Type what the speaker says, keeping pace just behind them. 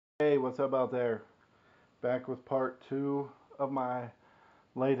Hey, what's up out there? Back with part two of my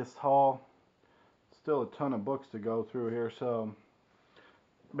latest haul. Still a ton of books to go through here, so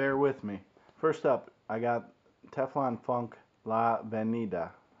bear with me. First up, I got Teflon Funk La Venida.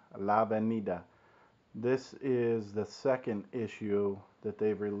 La Venida. This is the second issue that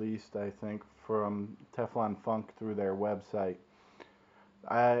they've released, I think, from Teflon Funk through their website.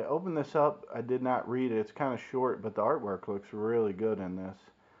 I opened this up. I did not read it. It's kind of short, but the artwork looks really good in this.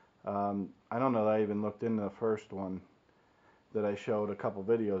 I don't know that I even looked into the first one that I showed a couple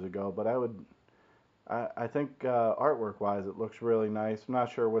videos ago, but I think artwork wise it looks really nice. I'm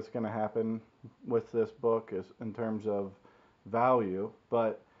not sure what's going to happen with this book is in terms of value,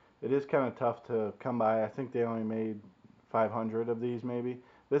 but it is kind of tough to come by. I think they only made 500 of these maybe.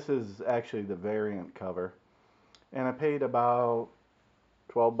 This is actually the variant cover, and I paid about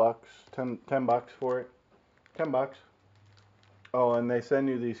 12 bucks, 10 bucks for it. 10 bucks. Oh, and they send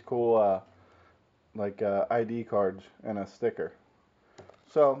you these cool ID cards and a sticker.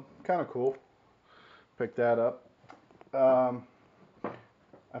 So, kind of cool. Pick that up. Um,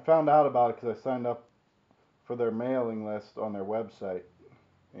 I found out about it because I signed up for their mailing list on their website,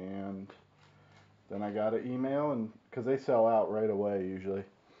 and then I got an email, and because they sell out right away usually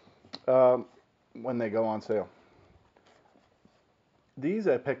um, when they go on sale. These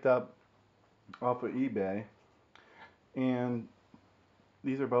I picked up off of eBay, and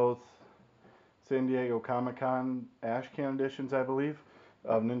these are both San Diego Comic Con Ash Can editions, I believe,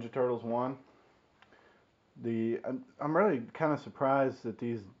 of Ninja Turtles 1. I'm really kind of surprised that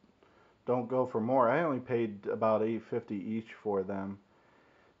these don't go for more. I only paid about $8.50 each for them,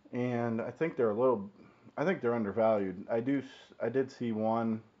 and I think they're undervalued. I did see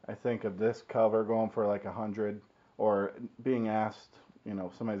one, I think, of this cover going for like 100, or being asked,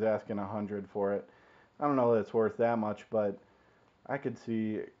 somebody's asking 100 for it. I don't know that it's worth that much, but I could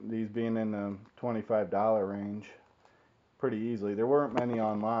see these being in the $25 range pretty easily. There weren't many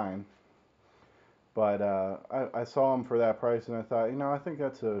online, but I saw them for that price, and I thought, I think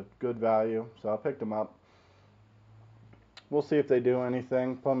that's a good value, so I picked them up. We'll see if they do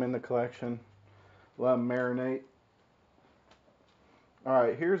anything. Put them in the collection. Let them marinate. All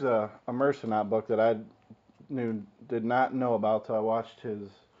right, here's a Mercenaut book that I did not know about till I watched his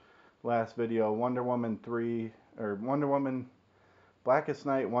last video. Wonder Woman 3, or Wonder Woman Blackest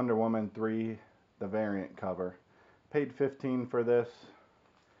Night, Wonder Woman 3, the variant cover. Paid 15 for this.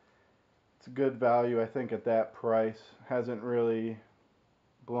 It's a good value, I think, at that price. Hasn't really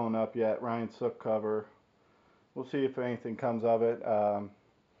blown up yet. Ryan Sook cover. We'll see if anything comes of it.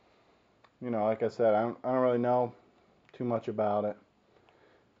 Like I said, I don't really know too much about it.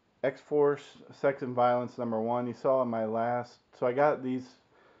 X-Force, Sex and Violence #1. You saw in my last, so I got these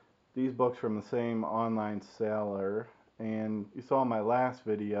books from the same online seller, and you saw in my last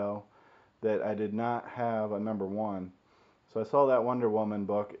video that I did not have a #1. So I saw that Wonder Woman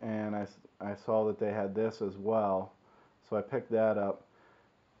book, and I saw that they had this as well, so I picked that up.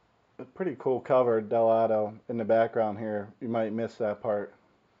 A pretty cool cover, Delato in the background here. You might miss that part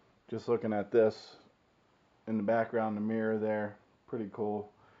just looking at this in the background, the mirror there. Pretty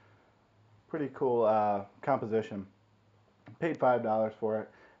cool. Pretty cool composition. Paid $5 for it,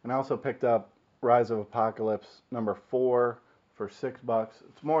 and I also picked up Rise of Apocalypse #4 for $6.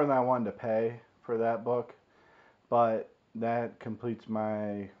 It's more than I wanted to pay for that book, but that completes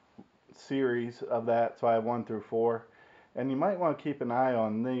my series of that. So I have 1 through 4, and you might want to keep an eye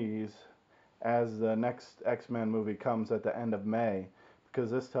on these as the next X-Men movie comes at the end of May, because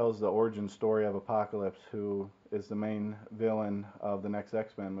this tells the origin story of Apocalypse, who is the main villain of the next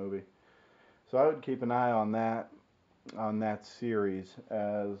X-Men movie. So I would keep an eye on that series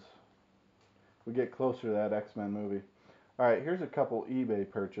as we get closer to that X-Men movie. All right, here's a couple eBay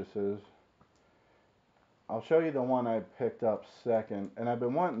purchases. I'll show you the one I picked up second, and I've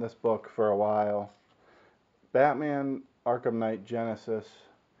been wanting this book for a while. Batman Arkham Knight Genesis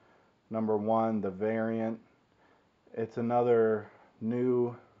 #1, the variant. It's another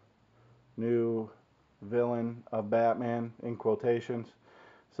new villain of Batman in quotations.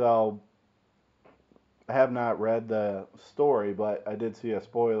 So I have not read the story, but I did see a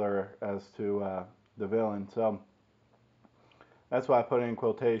spoiler as to the villain. So that's why I put it in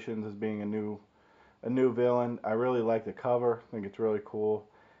quotations as being a new villain. I really like the cover. I think it's really cool.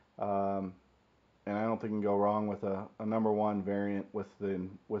 And I don't think you can go wrong with a #1 variant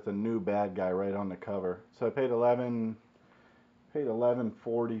with a new bad guy right on the cover. So I paid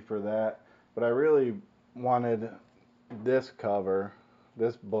 $11.40 for that. But I really wanted this cover,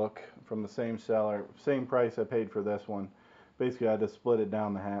 this book from the same seller, same price I paid for this one. Basically, I just split them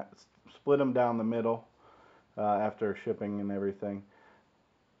down the middle after shipping and everything.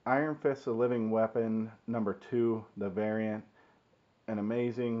 Iron Fist: A Living Weapon #2, the variant. An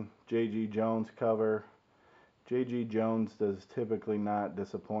amazing J.G. Jones cover. J.G. Jones does typically not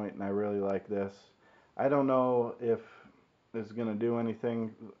disappoint, and I really like this. I don't know if it's going to do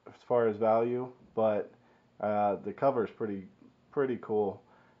anything as far as value, but the cover is pretty cool.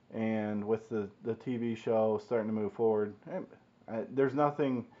 And with the TV show starting to move forward, there's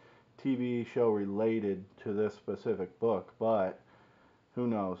nothing TV show related to this specific book, but who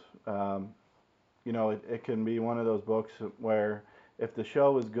knows? It can be one of those books where if the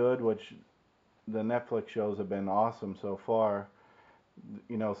show is good, which the Netflix shows have been awesome so far,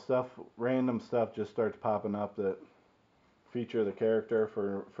 random stuff just starts popping up that feature the character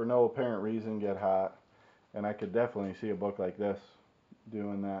for no apparent reason, get hot. And I could definitely see a book like this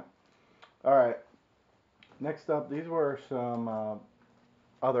doing that. All right, next up, these were some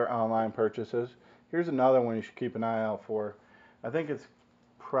other online purchases. Here's another one you should keep an eye out for. I think it's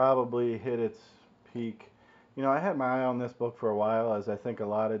probably hit its peak. I had my eye on this book for a while, as I think a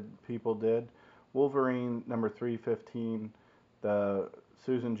lot of people did. Wolverine #315, the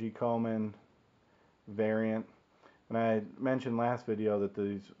Susan G. Komen variant. And I mentioned last video that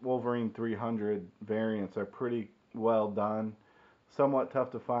these Wolverine 300 variants are pretty well done. Somewhat tough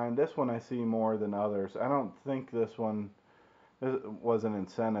to find. This one I see more than others. I don't think this one was an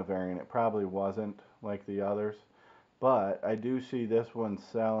incentive variant. It probably wasn't like the others. But I do see this one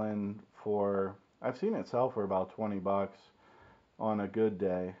selling for, I've seen it sell for about 20 bucks on a good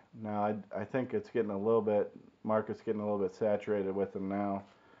day. Now I think it's getting a little bit, market's getting a little bit saturated with them now.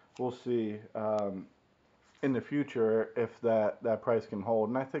 We'll see in the future if that price can hold,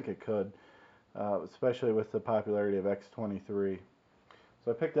 and I think it could, especially with the popularity of X-23.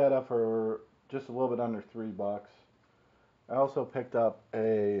 So I picked that up for just a little bit under 3 bucks. I also picked up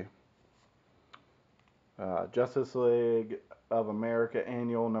a Justice League of America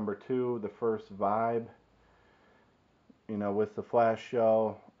Annual #2, the first Vibe. With the Flash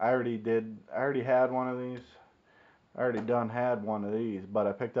show. I already had one of these. I already had one of these, but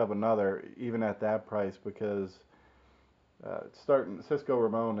I picked up another even at that price because Cisco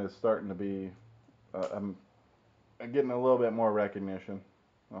Ramon is starting to be getting a little bit more recognition,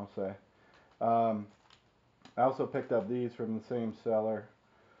 I'll say. I also picked up these from the same seller.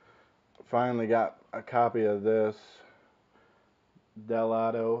 Finally got a copy of this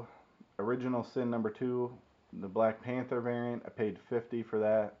Dell'Otto Original Sin #2, the Black Panther variant. I paid $50 for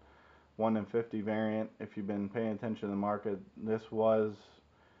that. 1 in 50 variant. If you've been paying attention to the market, this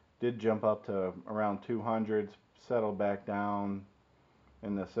did jump up to around 200, settled back down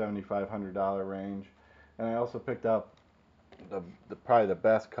in the $7,500 range. And I also picked up probably the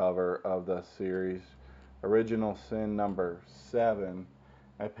best cover of the series, Original Sin #7.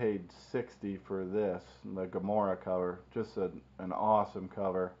 I paid $60 for this, the Gamora cover. Just an awesome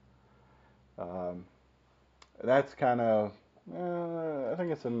cover. That's kind of, I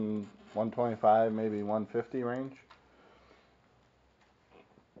think it's in 125, maybe 150 range.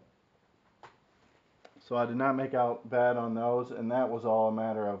 So I did not make out bad on those, and that was all a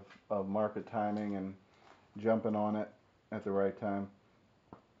matter of market timing and jumping on it at the right time.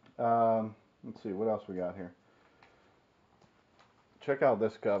 Let's see, what else we got here? Check out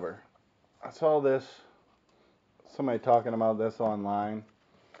this cover. I saw somebody talking about this online,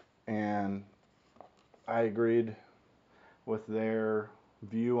 and I agreed with their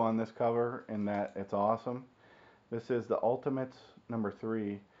view on this cover in that it's awesome. This is the Ultimates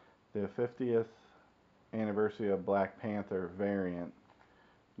 #3, the 50th anniversary of Black Panther variant.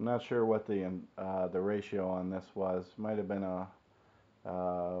 I'm not sure what the ratio on this was. Might have been a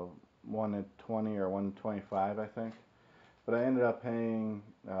 1 to 20 or 125, I think. But I ended up paying,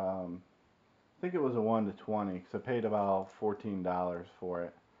 I think it was a 1 to 20, because I paid about $14 for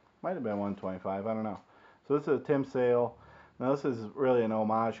it. Might have been 125, I don't know. So this is a Tim Sale. Now this is really an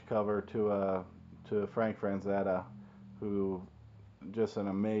homage cover to Frank Frazetta, who just an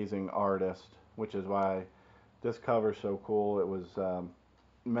amazing artist, which is why this cover's so cool. It was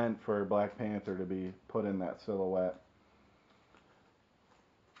meant for Black Panther to be put in that silhouette.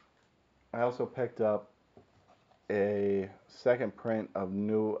 I also picked up a second print of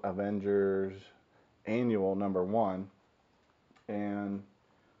New Avengers Annual #1, and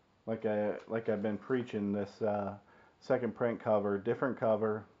like I've been preaching, this second print cover, different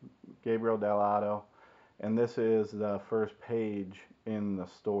cover, Gabriel Dell'Otto, and this is the first page in the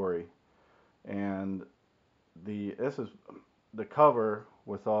story. And this is the cover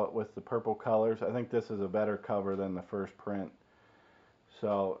with the purple colors. I think this is a better cover than the first print.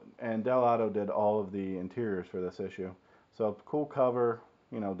 So, and Dell'Otto did all of the interiors for this issue. So cool cover,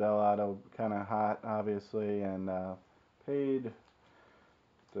 Dell'Otto kind of hot, obviously, and paid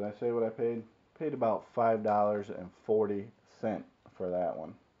Did I say what I paid? Paid about $5.40 for that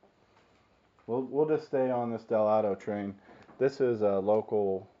one. We'll just stay on this Delato train. This is a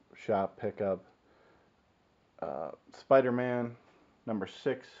local shop pickup. Spider-Man number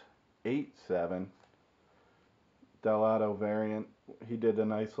 687 Delato variant. He did a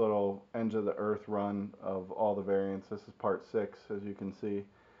nice little End of the Earth run of all the variants. This is part 6, as you can see.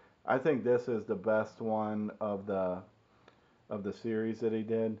 I think this is the best one of the series that he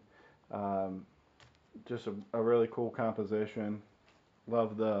did. Um, just a really cool composition.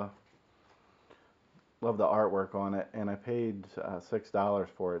 Love the love the artwork on it, and I paid $6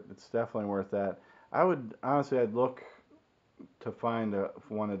 for it. It's definitely worth that. I would honestly, I'd look to find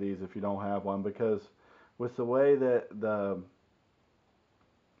one of these if you don't have one, because with the way that the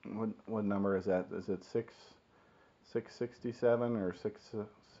what number is that? Is it 667 or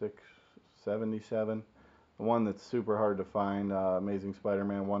 677? The one that's super hard to find, Amazing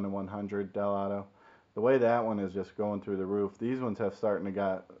Spider-Man 1 to 100 Delato. The way that one is just going through the roof. These ones have starting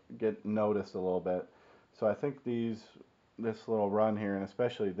to get noticed a little bit. So I think this little run here, and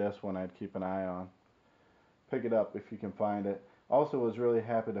especially this one, I'd keep an eye on. Pick it up if you can find it. Also was really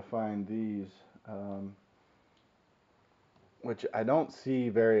happy to find these, which I don't see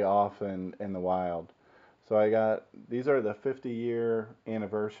very often in the wild. So I got, these are the 50-year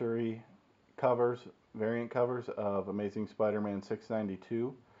anniversary covers, variant covers of Amazing Spider-Man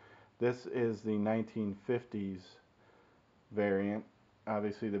 692. This is the 1950s variant,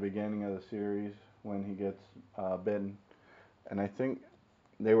 obviously the beginning of the series when he gets bitten. And I think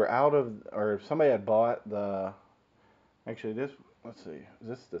they were out of, or somebody had bought the, actually this, let's see, is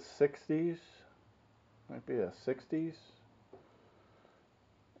this the 60s? Might be the 60s.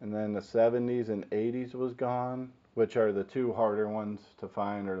 And then the 70s and 80s was gone, which are the two harder ones to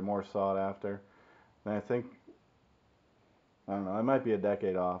find or the more sought after. And I think, I don't know, I might be a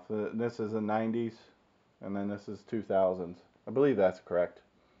decade off. This is the 90s, and then this is 2000s. I believe that's correct.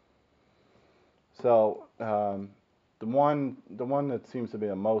 So the one that seems to be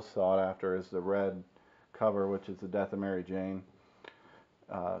the most sought after is the red cover, which is the Death of Mary Jane.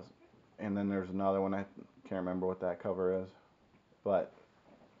 Uh, and then there's another one, I can't remember what that cover is, but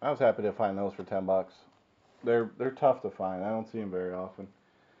I was happy to find those for $10. They're tough to find. I don't see them very often.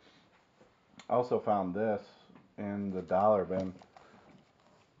 I also found this in the dollar bin.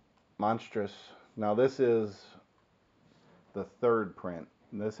 Monstrous. Now this is the third print.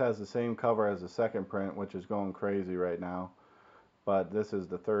 This has the same cover as the second print, which is going crazy right now. But this is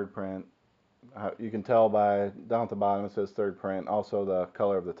the third print. You can tell by down at the bottom it says third print. Also the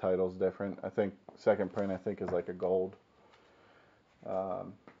color of the title is different. I think second print is like a gold.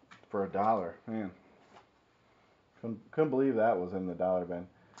 For $1, man. Couldn't believe that was in the dollar bin.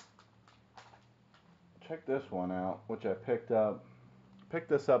 Check this one out, which I picked up. Picked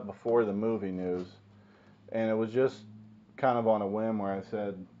this up before the movie news, and it was just kind of on a whim where I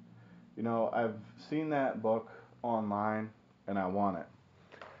said, you know, I've seen that book online and I want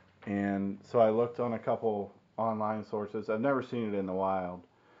it. And so I looked on a couple online sources. I've never seen it in the wild,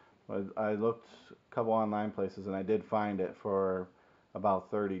 but I looked a couple online places and I did find it for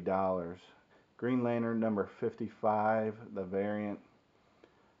about $30. Green Lantern number 55, the variant.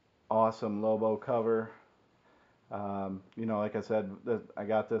 Awesome Lobo cover. You know, like I said, I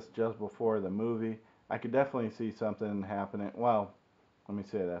got this just before the movie. I could definitely see something happening. Well, let me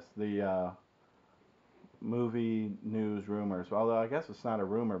say this. The movie news rumors, although I guess it's not a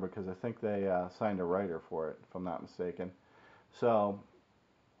rumor because I think they signed a writer for it, if I'm not mistaken. So,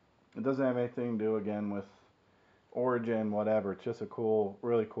 it doesn't have anything to do, again, with origin, whatever. It's just a cool,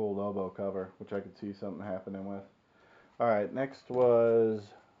 really cool Lobo cover, which I could see something happening with. Alright, next was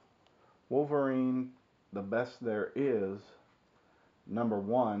Wolverine, The Best There Is, number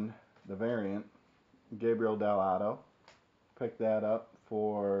 1, the variant, Gabriel Dell'Otto. Picked that up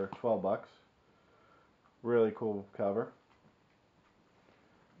for $12. Really cool cover.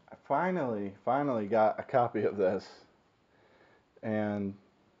 I finally got a copy of this. And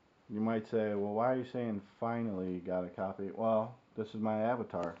you might say, well, why are you saying finally got a copy? Well, this is my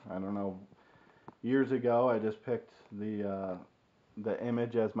avatar. I don't know. Years ago, I just picked the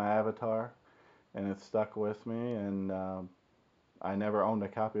image as my avatar, and it stuck with me. And I never owned a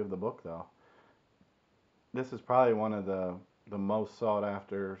copy of the book, though. This is probably one of the most sought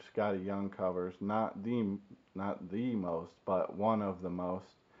after Skottie Young covers. Not the most, but one of the most.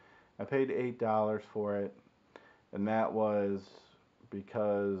 I paid $8 for it, and that was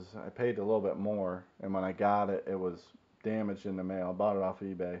because I paid a little bit more, and when I got it, it was damaged in the mail. I bought it off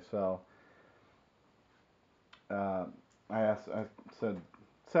eBay, so uh, I sent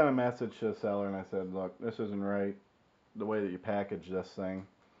a message to the seller, and I said, look, this isn't right, the way that you package this thing.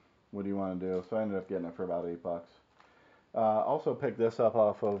 what do you want to do? So I ended up getting it for about $8. Also picked this up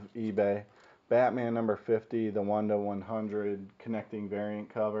off of eBay. Batman number 50, the 1 to 100 connecting variant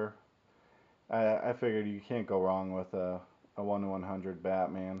cover. I figured you can't go wrong with a 1 to 100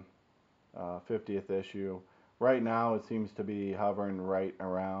 Batman 50th issue. Right now it seems to be hovering right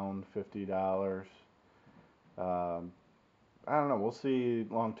around $50. Um, I don't know. We'll see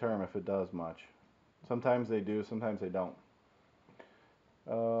long term if it does much. Sometimes they do, sometimes they don't.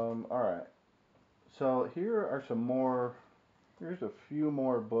 Alright. So here are some more. Here's a few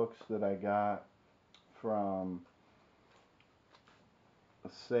more books that I got from a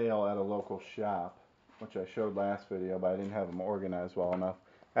sale at a local shop, which I showed last video, but I didn't have them organized well enough.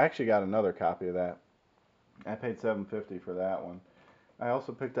 I actually got another copy of that. I paid $7.50 for that one. I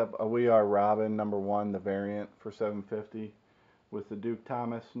also picked up a We Are Robin #1, the variant, for $7.50 with the Duke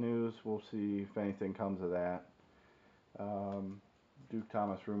Thomas news. We'll see if anything comes of that. Duke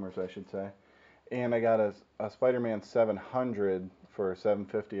Thomas rumors, I should say. And I got a Spider-Man 700 for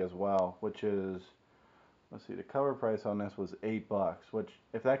 $7.50 as well, which is, let's see, the cover price on this was $8, which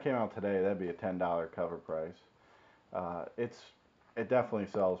if that came out today, that'd be a $10 cover price. It definitely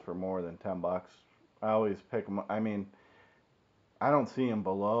sells for more than $10. I always pick them. I mean, I don't see them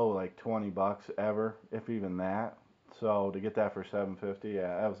below like $20 ever, if even that. So to get that for $7.50,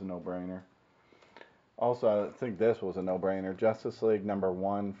 yeah, that was a no-brainer. Also, I think this was a no-brainer. Justice League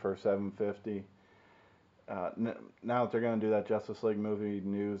 #1 for $7.50. Now that they're going to do that Justice League movie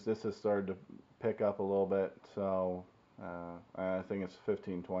news, this has started to pick up a little bit. So I think it's a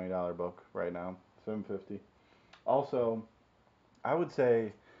 $15-20 book right now, $7.50. Also, I would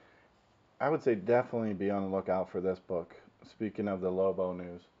say definitely be on the lookout for this book. Speaking of the Lobo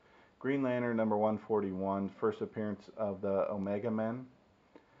news, Green Lantern #141, first appearance of the Omega Men.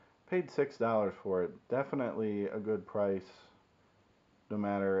 Paid $6 for it. Definitely a good price, no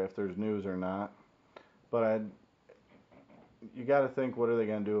matter if there's news or not. But you got to think, what are they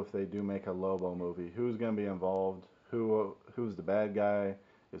going to do if they do make a Lobo movie? Who's going to be involved? Who's the bad guy?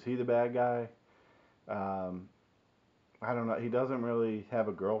 Is he the bad guy? I don't know. He doesn't really have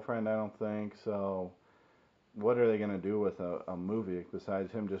a girlfriend, I don't think. So what are they going to do with a movie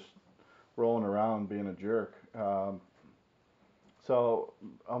besides him just rolling around being a jerk? So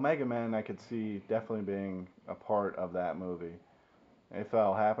Omega Man, I could see definitely being a part of that movie. If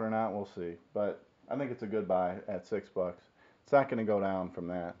that'll happen or not, we'll see. But I think it's a good buy at $6. It's not going to go down from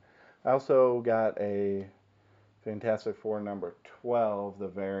that. I also got a Fantastic Four #12, the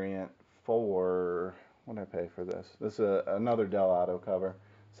variant, for, what did I pay for this? This is another Dell'Otto cover,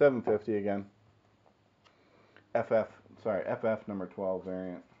 $7.50 again. FF #12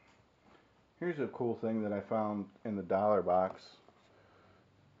 variant. Here's a cool thing that I found in the dollar box.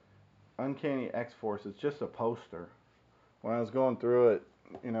 Uncanny X-Force. It's just a poster. When I was going through it,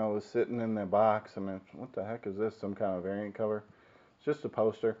 it was sitting in the box, and what the heck is this? Some kind of variant cover? It's just a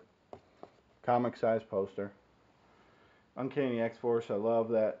poster, comic size poster. Uncanny X-Force. I love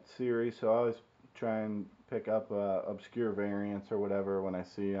that series, so I always try and pick up obscure variants or whatever when I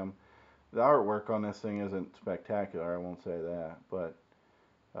see them. The artwork on this thing isn't spectacular, I won't say that, but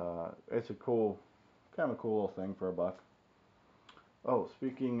it's a cool, kind of cool little thing for $1. Oh,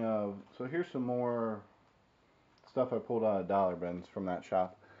 speaking of, so here's some more stuff I pulled out of dollar bins from that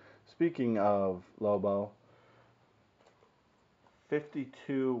shop. Speaking of Lobo,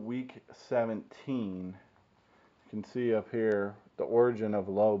 52 week 17. You can see up here the origin of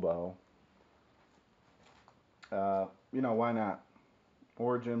Lobo. Why not?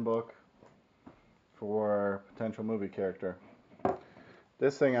 Origin book for potential movie character.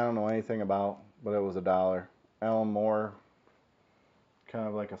 This thing I don't know anything about, but it was $1. Alan Moore, kind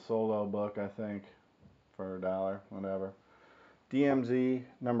of like a solo book, I think, for $1, whatever. DMZ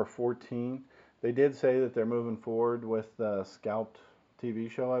 #14. They did say that they're moving forward with the Scalped TV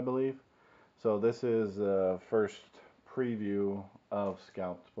show, I believe. So this is the first preview of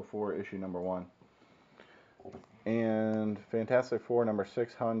Scalped before issue #1. And Fantastic Four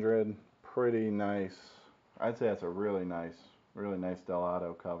 #600. Pretty nice. I'd say that's a really nice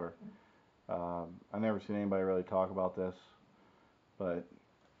Dell'Otto cover. I've never seen anybody really talk about this, but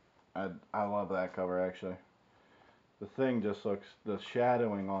I love that cover actually. The thing just looks, the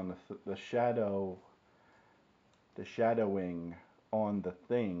shadowing on the shadowing on the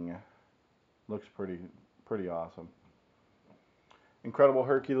thing looks pretty awesome. Incredible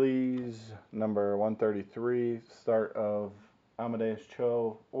Hercules #133, start of Amadeus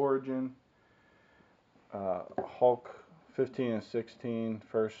Cho origin. Hulk 15 and 16,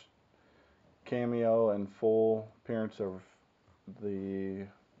 first cameo and full appearance of the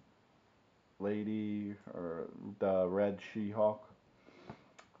lady, or the Red She-Hulk.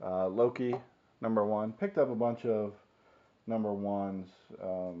 Loki, number one. Picked up a bunch of number ones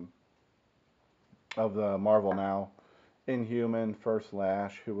of the Marvel Now. Inhuman, First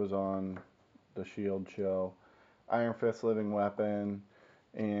Lash, who was on the Shield show. Iron Fist, Living Weapon,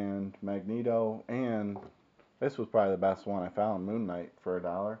 and Magneto. And this was probably the best one I found, Moon Knight, for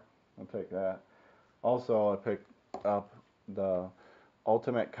 $1. I'll take that. Also, I picked up the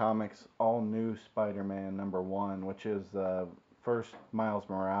Ultimate Comics All New Spider-Man number one, which is the first Miles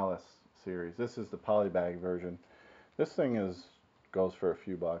Morales series. This is the polybag version. This thing goes for a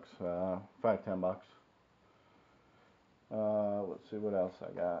few bucks, $5-10. Let's see what else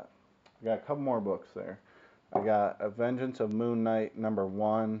I got. I got a couple more books there. I got A Vengeance of Moon Knight number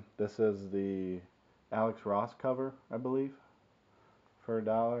one. This is the Alex Ross cover, I believe, for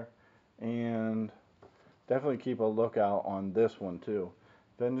 $1. And definitely keep a lookout on this one too.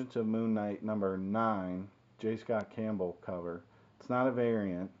 Vengeance of Moon Knight number 9, J. Scott Campbell cover. It's not a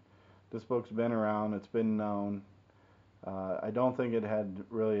variant. This book's been around, it's been known. I don't think it had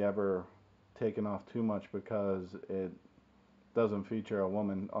really ever taken off too much because it doesn't feature a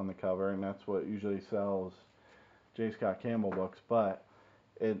woman on the cover, and that's what usually sells J. Scott Campbell books, but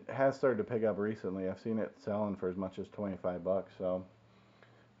it has started to pick up recently. I've seen it selling for as much as $25, so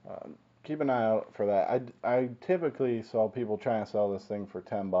keep an eye out for that. I typically saw people trying to sell this thing for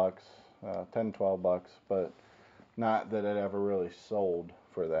 $10, 10, $12, but not that it ever really sold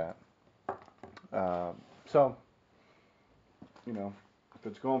for that. So, you know, if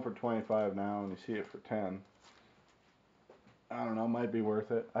it's going for 25 now and you see it for 10, I don't know, might be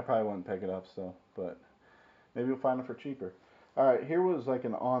worth it. I probably wouldn't pick it up still, but maybe you'll find it for cheaper. Alright, here was like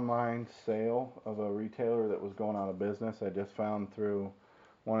an online sale of a retailer that was going out of business. I just found through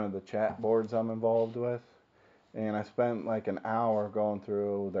one of the chat boards I'm involved with. And I spent like an hour going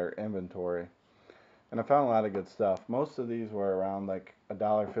through their inventory. And I found a lot of good stuff. Most of these were around like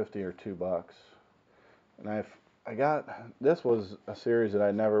 $1.50 or $2. And this was a series that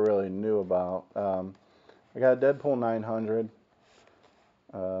I never really knew about. I got Deadpool 900.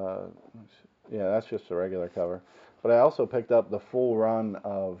 Yeah, that's just a regular cover. But I also picked up the full run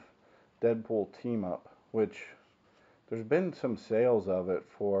of Deadpool Team Up, which there's been some sales of it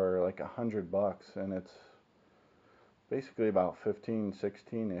for like $100, and it's basically about 15,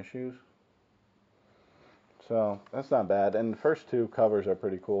 16 issues. So that's not bad. And the first two covers are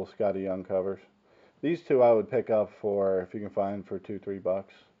pretty cool, Scotty Young covers. These two I would pick up for, if you can find, for $2-3.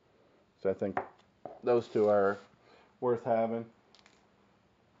 So I think those two are worth having.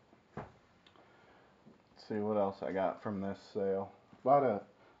 Let's see what else I got from this sale. A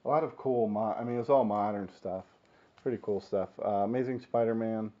lot of cool, I mean, it was all modern stuff. Pretty cool stuff. Amazing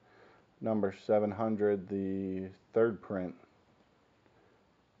Spider-Man number 700, the third print.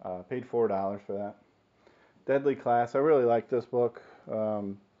 Paid $4 for that. Deadly Class. I really like this book.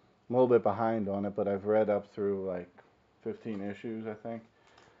 I'm a little bit behind on it, but I've read up through like 15 issues, I think.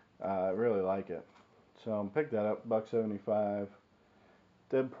 I really like it. So pick that up, $1.75.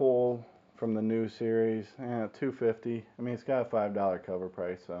 Deadpool from the new series, $2.50. I mean, it's got a $5 cover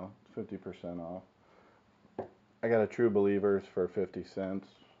price, so it's 50% off. I got a True Believers for 50 cents.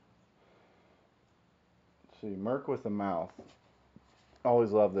 Let's see, Merc with a Mouth.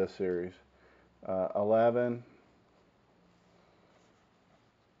 Always love this series. 11,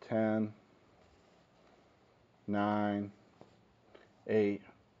 10, 9, 8,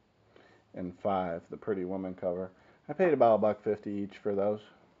 and 5, the Pretty Woman cover. I paid about $1.50 each for those.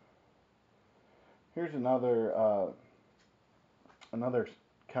 Here's another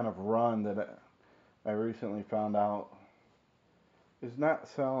kind of run that I recently found out is not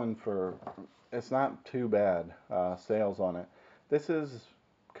selling for, it's not too bad sales on it. This is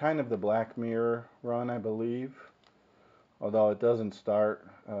kind of the Black Mirror run, I believe, although it doesn't start,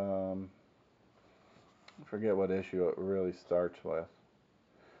 I forget what issue it really starts with.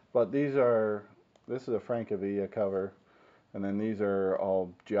 But this is a Francavilla cover, and then these are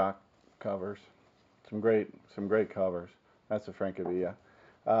all Jock covers. Some great covers. That's a Francavilla.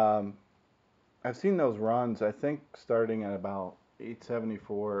 I've seen those runs, I think, starting at about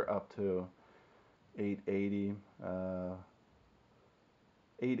 874 up to 880.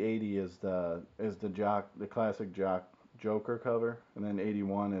 880 is the Jock, the classic Jock Joker cover, and then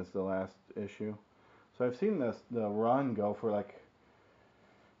 81 is the last issue. So I've seen the run go for like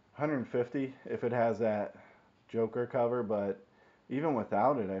 150 if it has that Joker cover, but even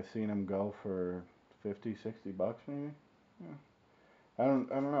without it, I've seen them go for 50, $60 maybe. Yeah. I don't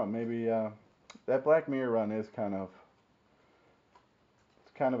know. Maybe that Black Mirror run is kind of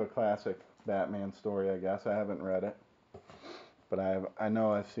a classic Batman story, I guess. I haven't read it, but I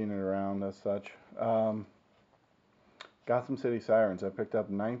know I've seen it around as such. Gotham City Sirens. I picked up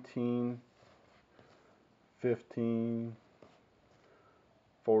 19, 15,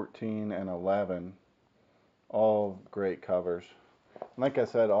 14, and 11. All great covers. Like I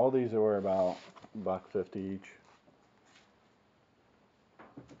said, all these were about $1.50 each.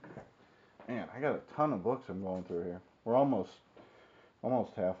 Man, I got a ton of books I'm going through here. We're almost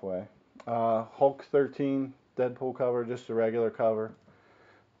halfway. Hulk 13 Deadpool cover, just a regular cover.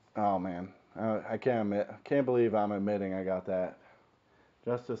 Oh man, I can't believe I'm admitting I got that.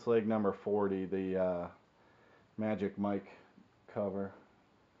 Justice League number 40, the Magic Mike cover.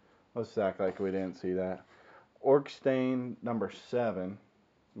 Let's act like we didn't see that. Orc Stain number 7,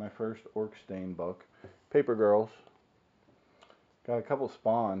 my first Orc Stain book. Paper Girls. Got a couple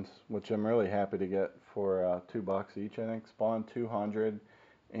Spawns, which I'm really happy to get for $2 each, I think. Spawn 200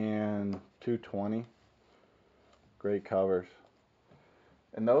 and 220. Great covers.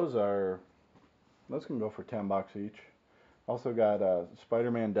 And those can go for $10 each. Also got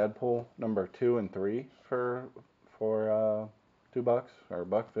Spider-Man Deadpool number 2 and 3 for $2 or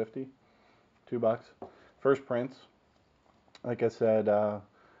 $1.50. $2. First prints. Like I said, I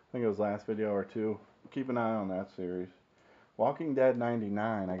think it was last video or two. Keep an eye on that series. Walking Dead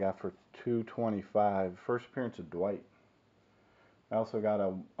 99 I got for $2.25. First appearance of Dwight. I also got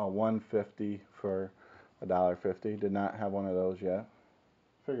a $1.50 for $1.50. Did not have one of those yet.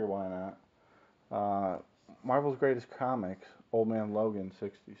 Figure why not. Marvel's Greatest Comics, Old Man Logan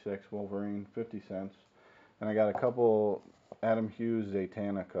 66, Wolverine 50 cents. And I got a couple Adam Hughes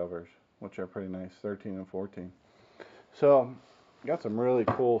Zatanna covers, which are pretty nice, 13 and 14. So, got some really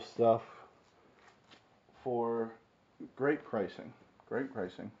cool stuff for great pricing. Great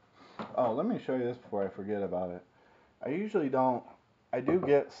pricing. Oh, let me show you this before I forget about it. I do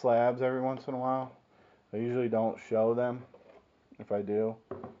get slabs every once in a while. I usually don't show them. If I do,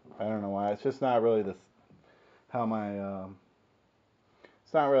 I don't know why. It's just not really how my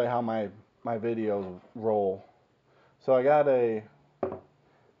my videos roll. So I got a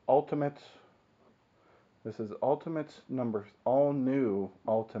Ultimates. This is Ultimates all new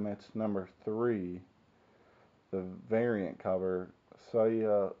Ultimates number 3. The variant cover,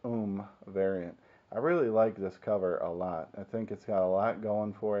 Saya variant. I really like this cover a lot. I think it's got a lot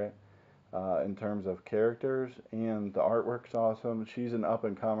going for it in terms of characters, and the artwork's awesome. She's an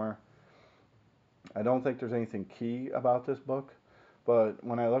up-and-comer. I don't think there's anything key about this book, but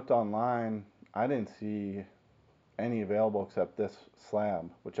when I looked online, I didn't see any available except this slab,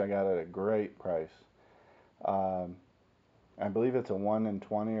 which I got at a great price. I believe it's a 1 in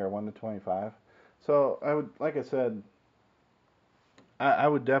 20 or 1 to 25. So I would, like I said, I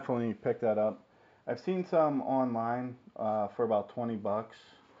would definitely pick that up. I've seen some online for about $20,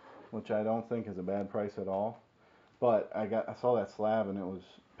 which I don't think is a bad price at all. But I saw that slab and it was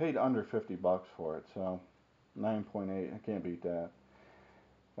paid under $50 for it, so 9.8. I can't beat that.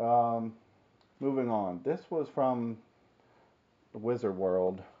 Moving on. This was from the Wizard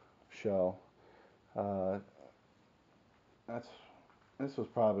World show. This was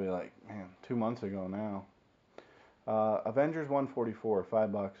probably like 2 months ago now. Avengers 144,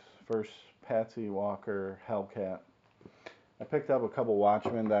 $5. First Patsy Walker Hellcat. I picked up a couple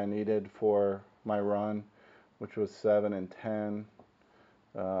Watchmen that I needed for my run, which was 7 and 10.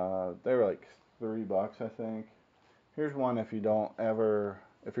 They were like $3, I think. Here's one if you're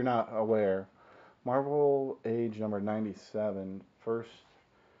not aware. Marvel Age number 97, first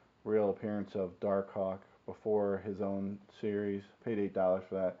real appearance of Darkhawk before his own series. Paid $8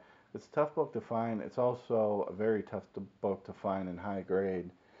 for that. It's a tough book to find. It's also a very tough book to find in high grade.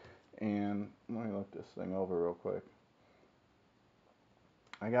 And let me look this thing over real quick.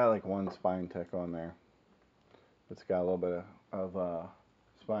 I got like one spine tick on there. It's got a little bit of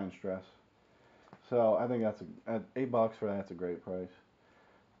spine stress. So I think that's $8 for that's a great price.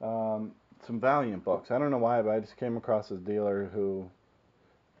 Some Valiant books. I don't know why, but I just came across this dealer who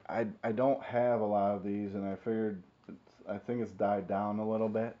I don't have a lot of these, and I figured I think it's died down a little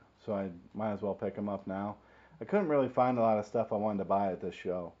bit, so I might as well pick them up now. I couldn't really find a lot of stuff I wanted to buy at this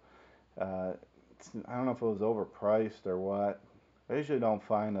show. I don't know if it was overpriced or what. I usually don't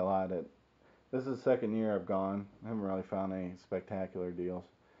find a lot at. This is the second year I've gone. I haven't really found any spectacular deals.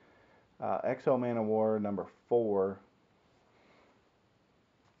 X-O Manowar number 4.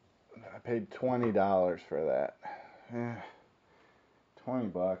 I paid $20 for that.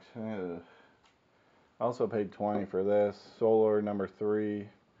 $20. I also paid $20 for this. Solar number 3.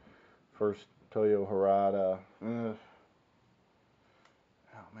 First Toyo Harada. Oh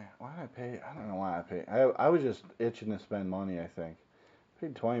man, why did I pay? I don't know why I paid. I was just itching to spend money, I think.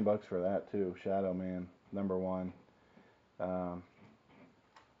 Paid $20 for that too. Shadow Man number 1.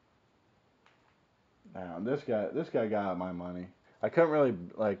 Now this guy got my money. I couldn't really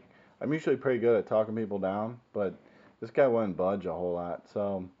like. I'm usually pretty good at talking people down, but this guy wouldn't budge a whole lot.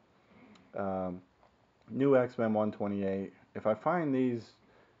 So, um, new X-Men 128. If I find these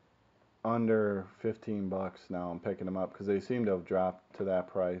under 15 bucks now, I'm picking them up because they seem to have dropped to that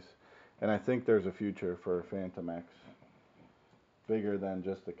price. And I think there's a future for Phantom X, bigger than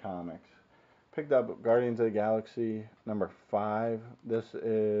just the comics. Picked up Guardians of the Galaxy number 5. This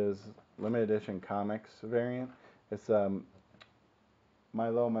is limited edition comics variant. It's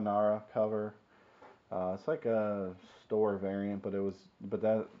Milo Manara cover. It's like a store variant, but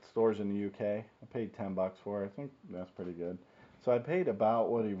that store's in the UK. I paid 10 bucks for it. I think that's pretty good. So I paid about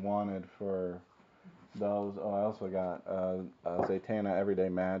what he wanted for those. Oh, I also got Zatanna Everyday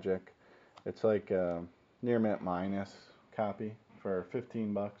Magic. It's like a near mint minus copy for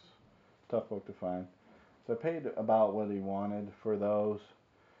 15 bucks. Tough book to find. So I paid about what he wanted for those.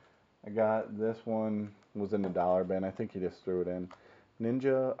 I got this one was in the dollar bin. I think he just threw it in.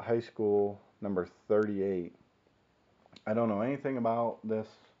 Ninja High School number 38. I don't know anything about this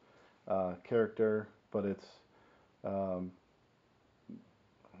character, but it's um,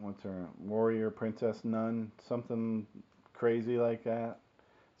 what's her warrior princess nun, something crazy like that.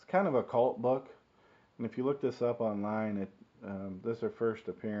 It's kind of a cult book, and if you look this up online, this is her first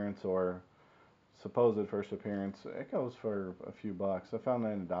appearance or supposed first appearance. It goes for a few bucks. I found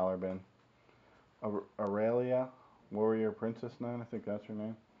that in a dollar bin. Aurelia, warrior princess nun, I think that's her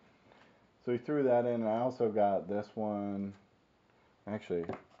name. So he threw that in, and I also got this one. Actually,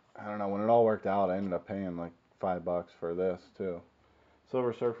 I don't know. When it all worked out, I ended up paying like $5 for this too.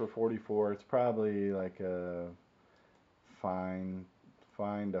 Silver Surfer 44. It's probably like a fine,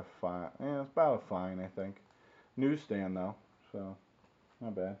 fine to fine. Yeah, it's about a fine, I think. Newsstand though, so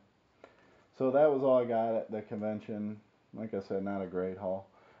not bad. So that was all I got at the convention. Like I said, not a great haul.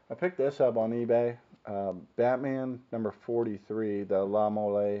 I picked this up on eBay. Batman number 43, the La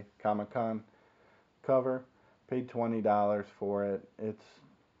Mole Comic Con cover. Paid $20 for it. It's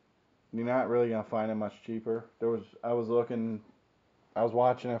you're not really gonna find it much cheaper. I was looking, I was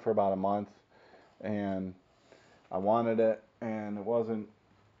watching it for about a month, and I wanted it, and it wasn't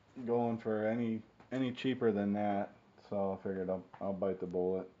going for any cheaper than that. So I figured I'll bite the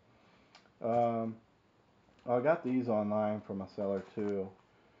bullet. Um, I got these online from a seller too.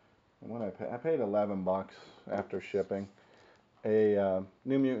 What I paid 11 bucks after shipping. A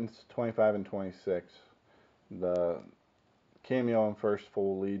New Mutants 25 and 26, the cameo and first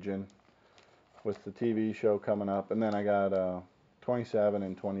full Legion with the TV show coming up, and then I got 27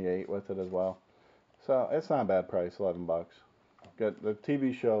 and 28 with it as well. So it's not a bad price, 11 bucks. Good. The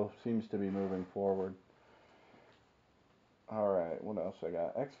TV show seems to be moving forward. All right, what else I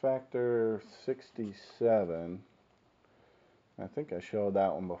got? X Factor 67. I think I showed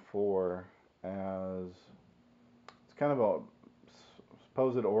that one before as it's kind of a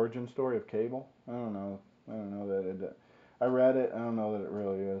supposed origin story of Cable. I don't know. I don't know that it. I read it. I don't know that it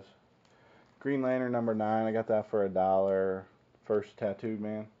really is. Green Lantern number 9. I got that for $1. First tattooed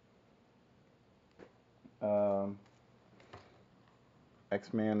man. Um,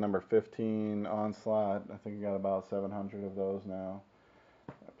 X-Man number 15 Onslaught. I think I got about 700 of those now.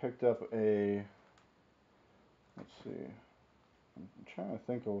 I picked up a. Let's see. I'm trying to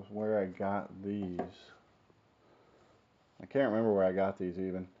think of where I got these. I can't remember where I got these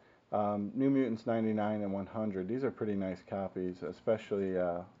even. New Mutants 99 and 100. These are pretty nice copies, especially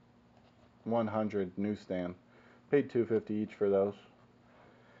 100 newsstand. Paid $2.50 each for those.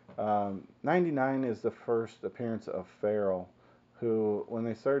 99 is the first appearance of Feral, who, when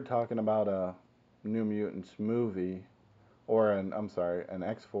they started talking about a New Mutants movie, or an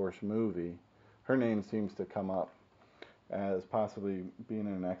X-Force movie, her name seems to come up as possibly being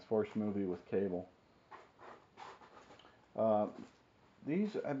in an X-Force movie with Cable. Uh,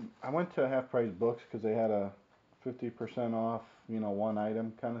 I went to Half Price Books because they had a 50% off, one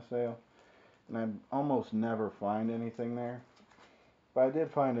item kind of sale, and I almost never find anything there. But I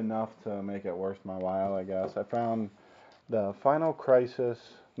did find enough to make it worth my while, I guess. I found the Final Crisis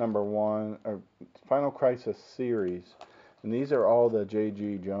number 1, or Final Crisis series, and these are all the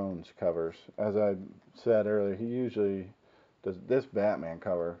J.G. Jones covers. As I said earlier, he usually does this Batman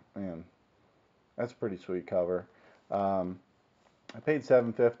cover. Man, that's a pretty sweet cover. I paid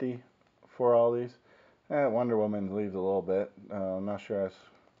 $7.50 for all these. Wonder Woman leaves a little bit. I'm not sure that's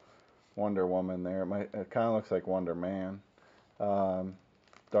Wonder Woman there. It kind of looks like Wonder Man.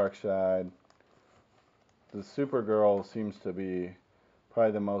 Darkseid. The Supergirl seems to be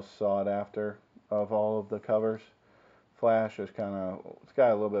probably the most sought after of all of the covers. Flash is it's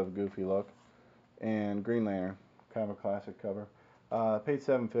got a little bit of a goofy look. And Green Lantern, kind of a classic cover. Paid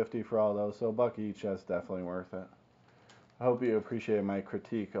 $7.50 for all those, so a buck each. That's definitely worth it. I hope you appreciate my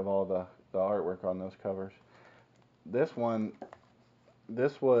critique of all the artwork on those covers. This one,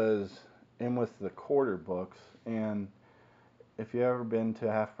 this was in with the quarter books, and if you ever been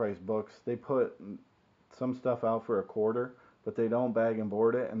to Half Price Books, they put some stuff out for a quarter, but they don't bag and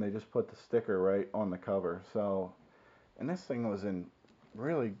board it, and they just put the sticker right on the cover. So, and this thing was in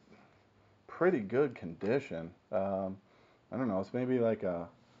really pretty good condition. I don't know, it's maybe like a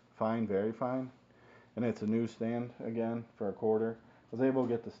fine, very fine, and it's a newsstand again for a quarter. I was able to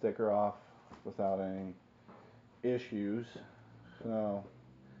get the sticker off without any issues, so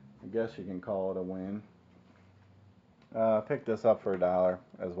I guess you can call it a win. Picked this up for $1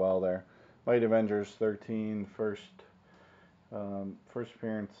 as well there. Mighty Avengers 13, first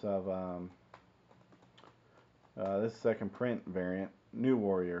appearance of this second print variant. New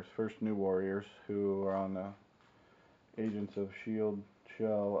Warriors, first New Warriors who are on the Agents of S.H.I.E.L.D.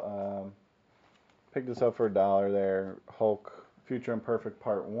 show. Picked this up for $1 there. Hulk, Future Imperfect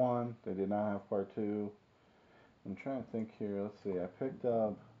Part 1. They did not have Part 2. I'm trying to think here. Let's see. I picked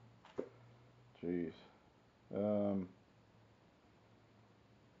up, jeez.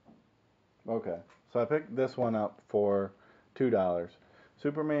 Okay, so I picked this one up for $2.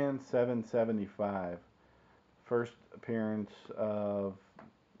 Superman 775. First appearance of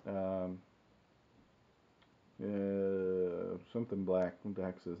something black. What the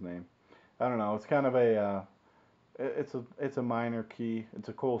heck's his name? I don't know. It's kind of a it's a minor key. It's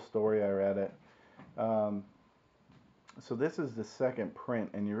a cool story. I read it. So this is the second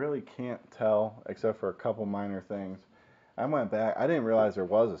print, and you really can't tell except for a couple minor things. I went back. I didn't realize there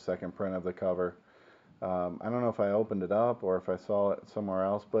was a second print of the cover. I don't know if I opened it up or if I saw it somewhere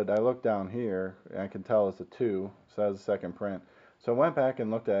else, but I looked down here, and I can tell it's a 2, so that's the second print. So I went back and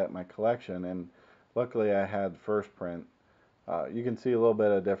looked at my collection, and luckily I had first print. You can see a little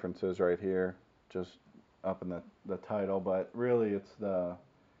bit of differences right here, just up in the title, but really it's the,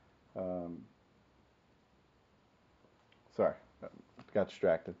 sorry, got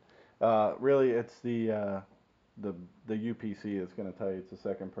distracted. Really it's the UPC that's going to tell you it's the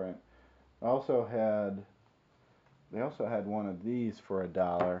second print. They also had one of these for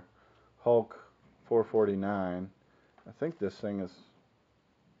 $1. Hulk 449. I think this thing is,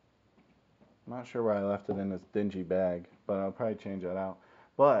 I'm not sure where I left it in this dingy bag, but I'll probably change that out.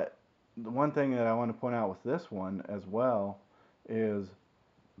 But the one thing that I want to point out with this one as well is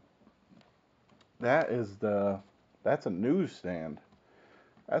that's a newsstand.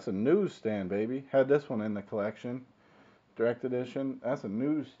 That's a newsstand, baby. Had this one in the collection, direct edition. That's a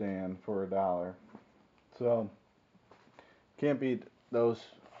newsstand for $1. So can't beat those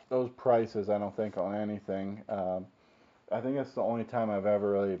prices, I don't think, on anything. I think that's the only time I've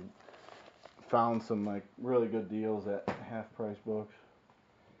ever really found some like really good deals at Half Price Books.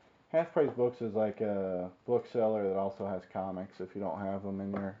 Half Price Books is like a bookseller that also has comics if you don't have them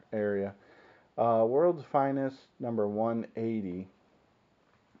in your area. World's Finest number 180.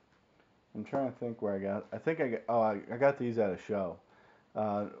 I'm trying to think where I got. I got these at a show.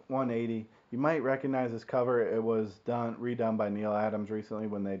 180. You might recognize this cover. It was redone by Neal Adams recently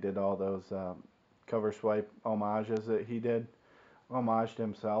when they did all those cover swipe homages that he did, homaged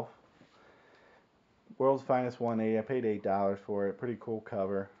himself. World's Finest 180. I paid $8 for it. Pretty cool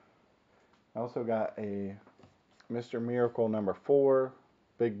cover. I also got a Mr. Miracle number 4,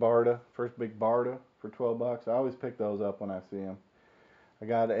 Big Barda, first Big Barda for $12. I always pick those up when I see them. I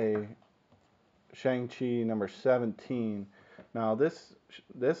got a Shang-Chi number 17. Now this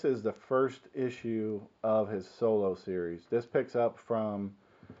is the first issue of his solo series. This picks up from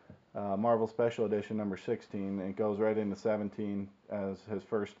Marvel Special Edition number 16 and it goes right into 17 as his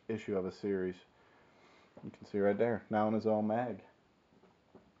first issue of a series. You can see right there, now in his own mag.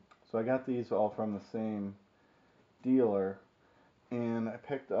 So I got these all from the same dealer, and I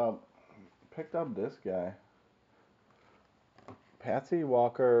picked up this guy, Patsy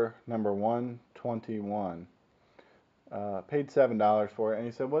Walker number 121. Paid $7 for it, and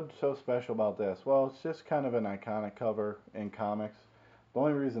he said, "What's so special about this?" Well, it's just kind of an iconic cover in comics. The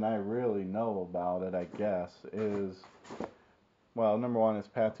only reason I really know about it, I guess, is, well, number one is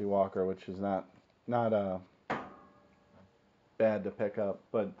Patsy Walker, which is not bad to pick up,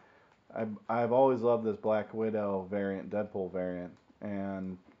 but I've always loved this Black Widow variant, Deadpool variant,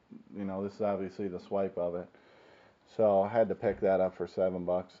 and you know this is obviously the swipe of it, so I had to pick that up for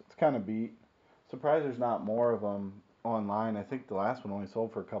 $7. It's kind of beat. Surprised there's not more of them online. I think the last one only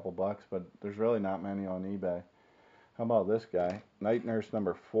sold for a couple bucks, but there's really not many on eBay. How about this guy, Night Nurse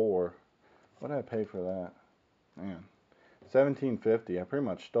number 4? What did I pay for that? Man, $17.50. I pretty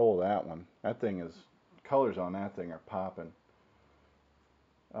much stole that one. That thing is, colors on that thing are popping.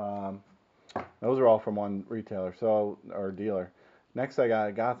 Um, those are all from one retailer, so or dealer. Next, I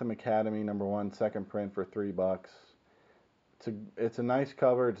got Gotham Academy #1 second print for $3. It's a nice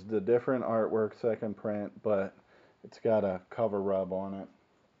cover. It's the different artwork second print, but it's got a cover rub on it.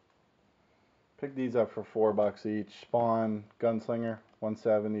 Picked these up for $4 each. Spawn Gunslinger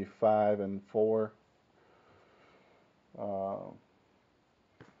 175 and 4. What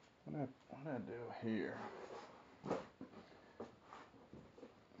did I do here? Let's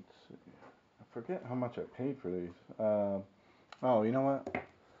see. I forget how much I paid for these. Oh, you know what? I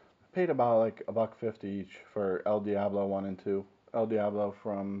paid about like $1.50 each for El Diablo 1 and 2. El Diablo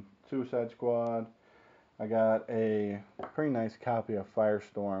from Suicide Squad. I got a pretty nice copy of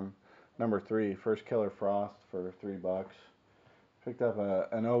Firestorm #3, First Killer Frost for $3. Picked up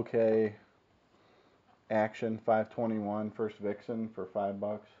an OK Action 521 First Vixen for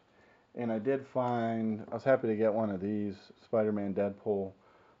 $5. And I was happy to get one of these, Spider-Man Deadpool,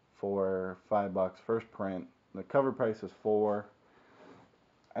 for $5 first print. The cover price is $4.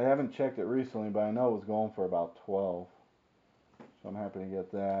 I haven't checked it recently, but I know it was going for about $12. So I'm happy to get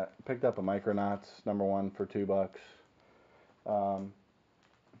that. Picked up a Micronauts #1 for $2.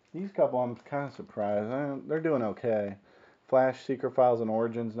 These couple I'm kind of surprised. They're doing okay. Flash Secret Files and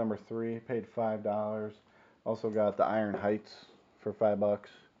Origins #3, paid $5. Also got the Iron Heights for $5.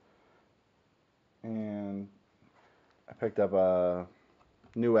 And I picked up a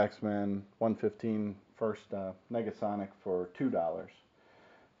new X-Men 115 first Negasonic for $2.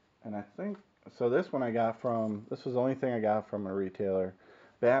 And I think, so this one this was the only thing I got from a retailer.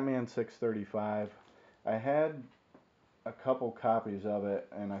 Batman 635. I had a couple copies of it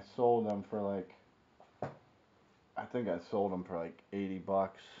and I sold them for like, I think I sold them for like $80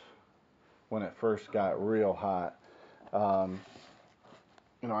 when it first got real hot. I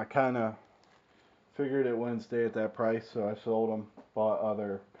kind of figured it wouldn't stay at that price, so I sold them, bought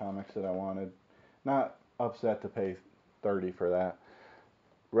other comics that I wanted. Not upset to pay $30 for that.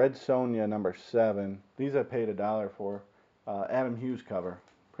 Red Sonja #7. These I paid $1 for. Adam Hughes cover.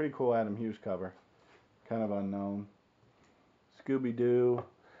 Pretty cool Adam Hughes cover. Kind of unknown. Scooby-Doo.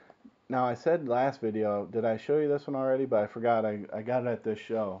 Now I said last video, did I show you this one already? But I forgot. I got it at this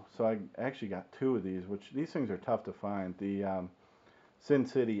show. So I actually got 2 of these, which these things are tough to find. The Sin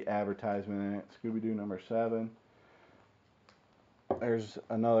City advertisement in it. Scooby-Doo #7. There's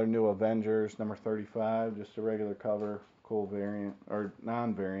another new Avengers #35, just a regular cover, cool variant, or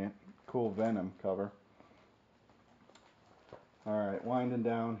non-variant, cool Venom cover. Alright, winding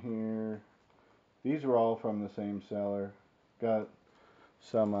down here. These were all from the same seller. Got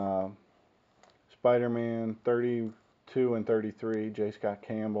some Spider-Man 32 and 33, J. Scott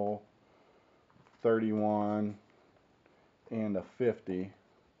Campbell, 31, and a 50.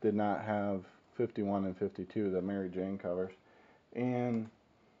 Did not have 51 and 52, the Mary Jane covers. And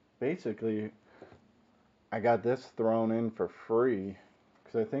basically, I got this thrown in for free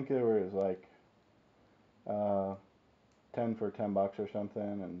because I think there was like 10 for $10 or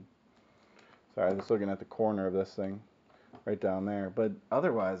something. And sorry, I was looking at the corner of this thing right down there. But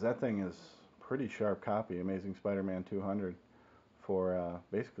otherwise, that thing is pretty sharp copy. Amazing Spider-Man 200 for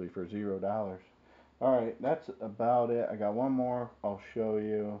basically for $0. All right, that's about it. I got one more I'll show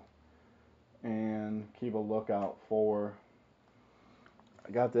you, and keep a lookout for. I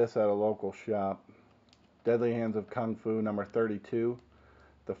got this at a local shop. Deadly Hands of Kung Fu #32,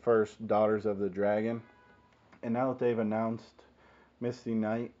 the first Daughters of the Dragon. And now that they've announced Misty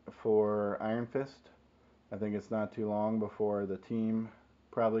Knight for Iron Fist, I think it's not too long before the team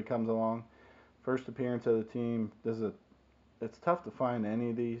probably comes along. First appearance of the team. It's tough to find any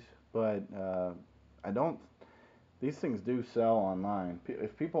of these, but these things do sell online.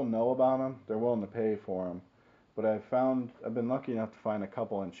 If people know about them, they're willing to pay for them. But I've been lucky enough to find a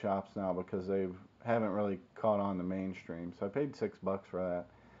couple in shops now because they haven't really caught on the mainstream. So I paid $6 for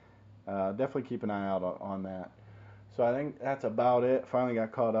that. Definitely keep an eye out on that. So I think that's about it. Finally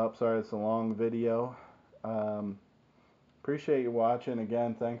got caught up. Sorry it's a long video. Appreciate you watching.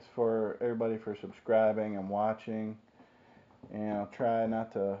 Again, thanks for everybody for subscribing and watching. And I'll try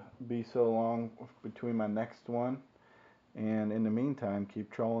not to be so long between my next one. And in the meantime,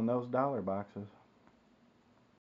 keep trolling those dollar boxes.